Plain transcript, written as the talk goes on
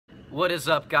What is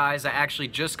up, guys? I actually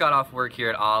just got off work here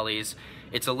at Ollie's.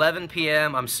 It's 11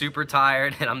 p.m. I'm super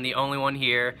tired and I'm the only one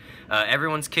here.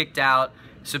 Everyone's kicked out.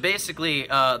 So basically,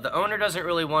 the owner doesn't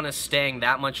really want us staying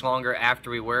that much longer after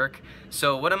we work.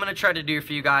 So what I'm going to try to do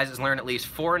for you guys is learn at least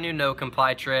 4 new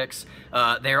no-comply tricks.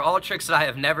 They are all tricks that I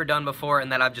have never done before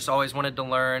and that I've just always wanted to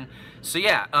learn. So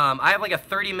yeah, I have like a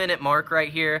 30-minute mark right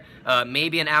here,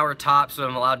 maybe an hour tops, so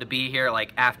I'm allowed to be here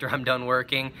like after I'm done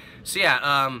working. So yeah,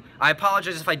 I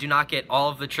apologize if I do not get all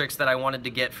of the tricks that I wanted to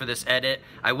get for this edit.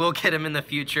 I will get them in the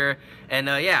future. And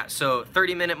yeah, so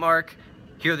 30-minute mark.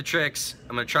 Here are the tricks.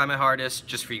 I'm gonna try my hardest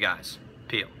just for you guys.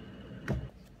 Peel. All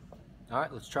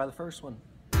right, let's try the first one.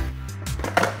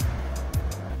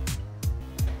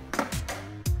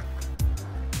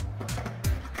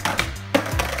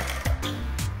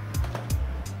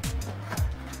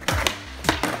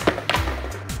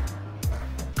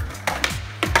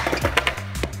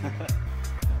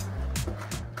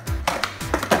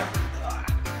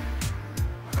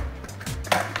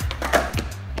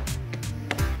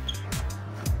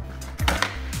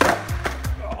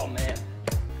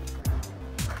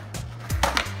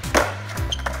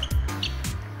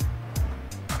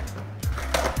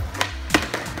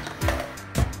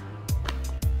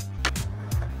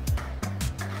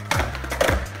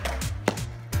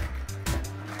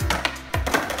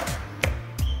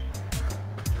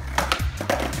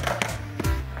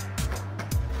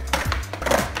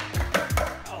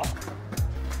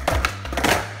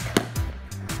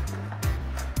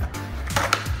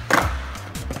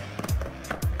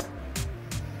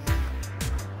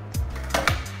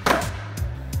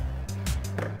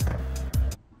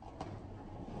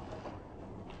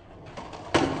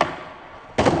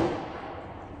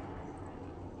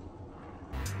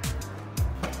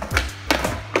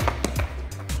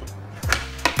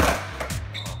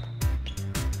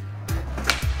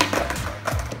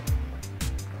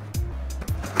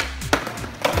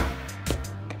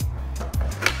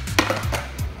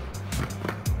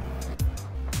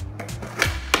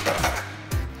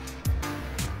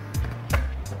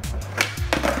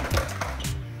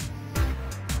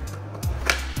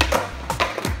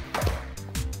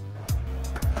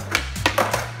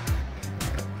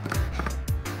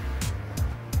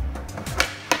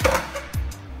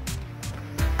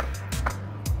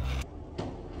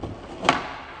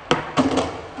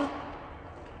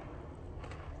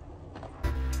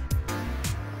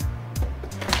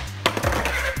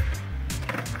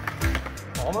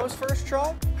 Almost first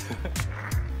try?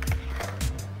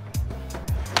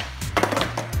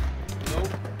 Nope.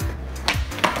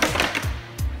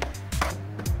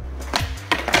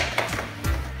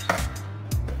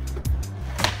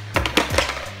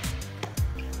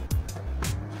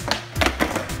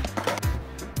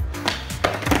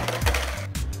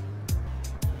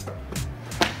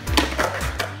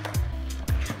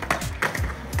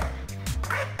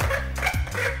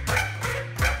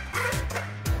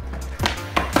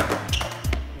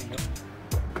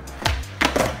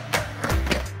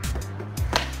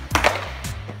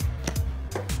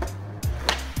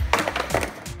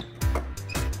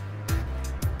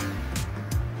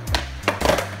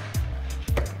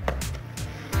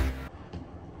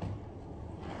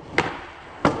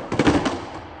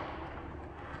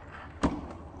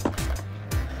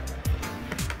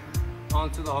 On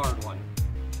to the hard one.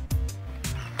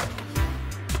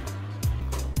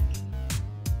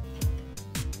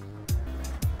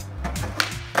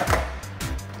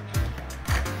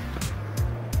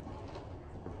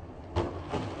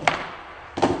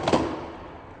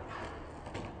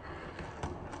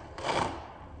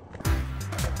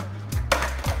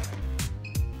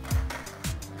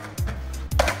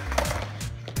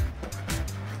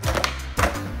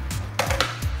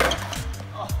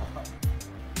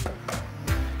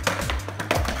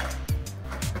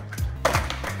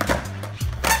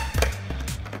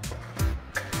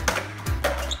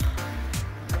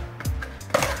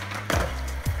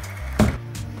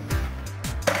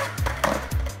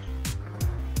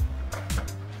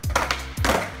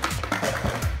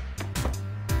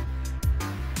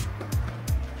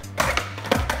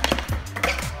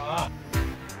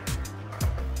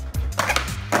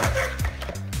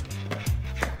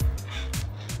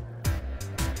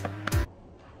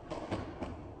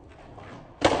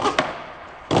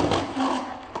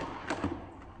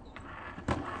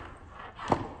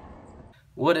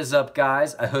 What is up,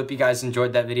 guys? I hope you guys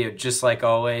enjoyed that video just like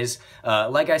always.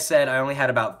 Like I said, I only had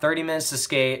about 30 minutes to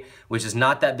skate, which is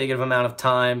not that big of an amount of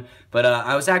time, but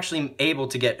I was actually able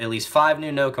to get at least 5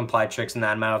 new no-comply tricks in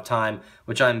that amount of time,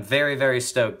 which I'm very, very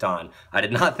stoked on. I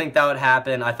did not think that would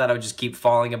happen. I thought I would just keep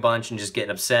falling a bunch and just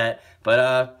getting upset,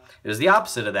 But it was the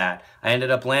opposite of that. I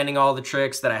ended up landing all the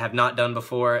tricks that I have not done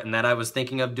before and that I was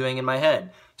thinking of doing in my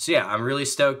head. So yeah, I'm really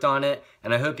stoked on it,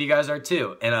 and I hope you guys are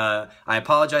too. And I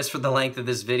apologize for the length of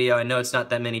this video. I know it's not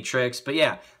that many tricks, but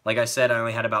yeah, like I said, I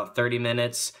only had about 30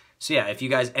 minutes. So yeah, if you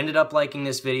guys ended up liking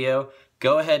this video,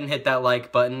 go ahead and hit that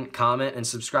like button, comment, and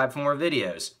subscribe for more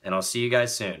videos. And I'll see you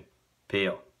guys soon.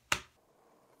 Peel.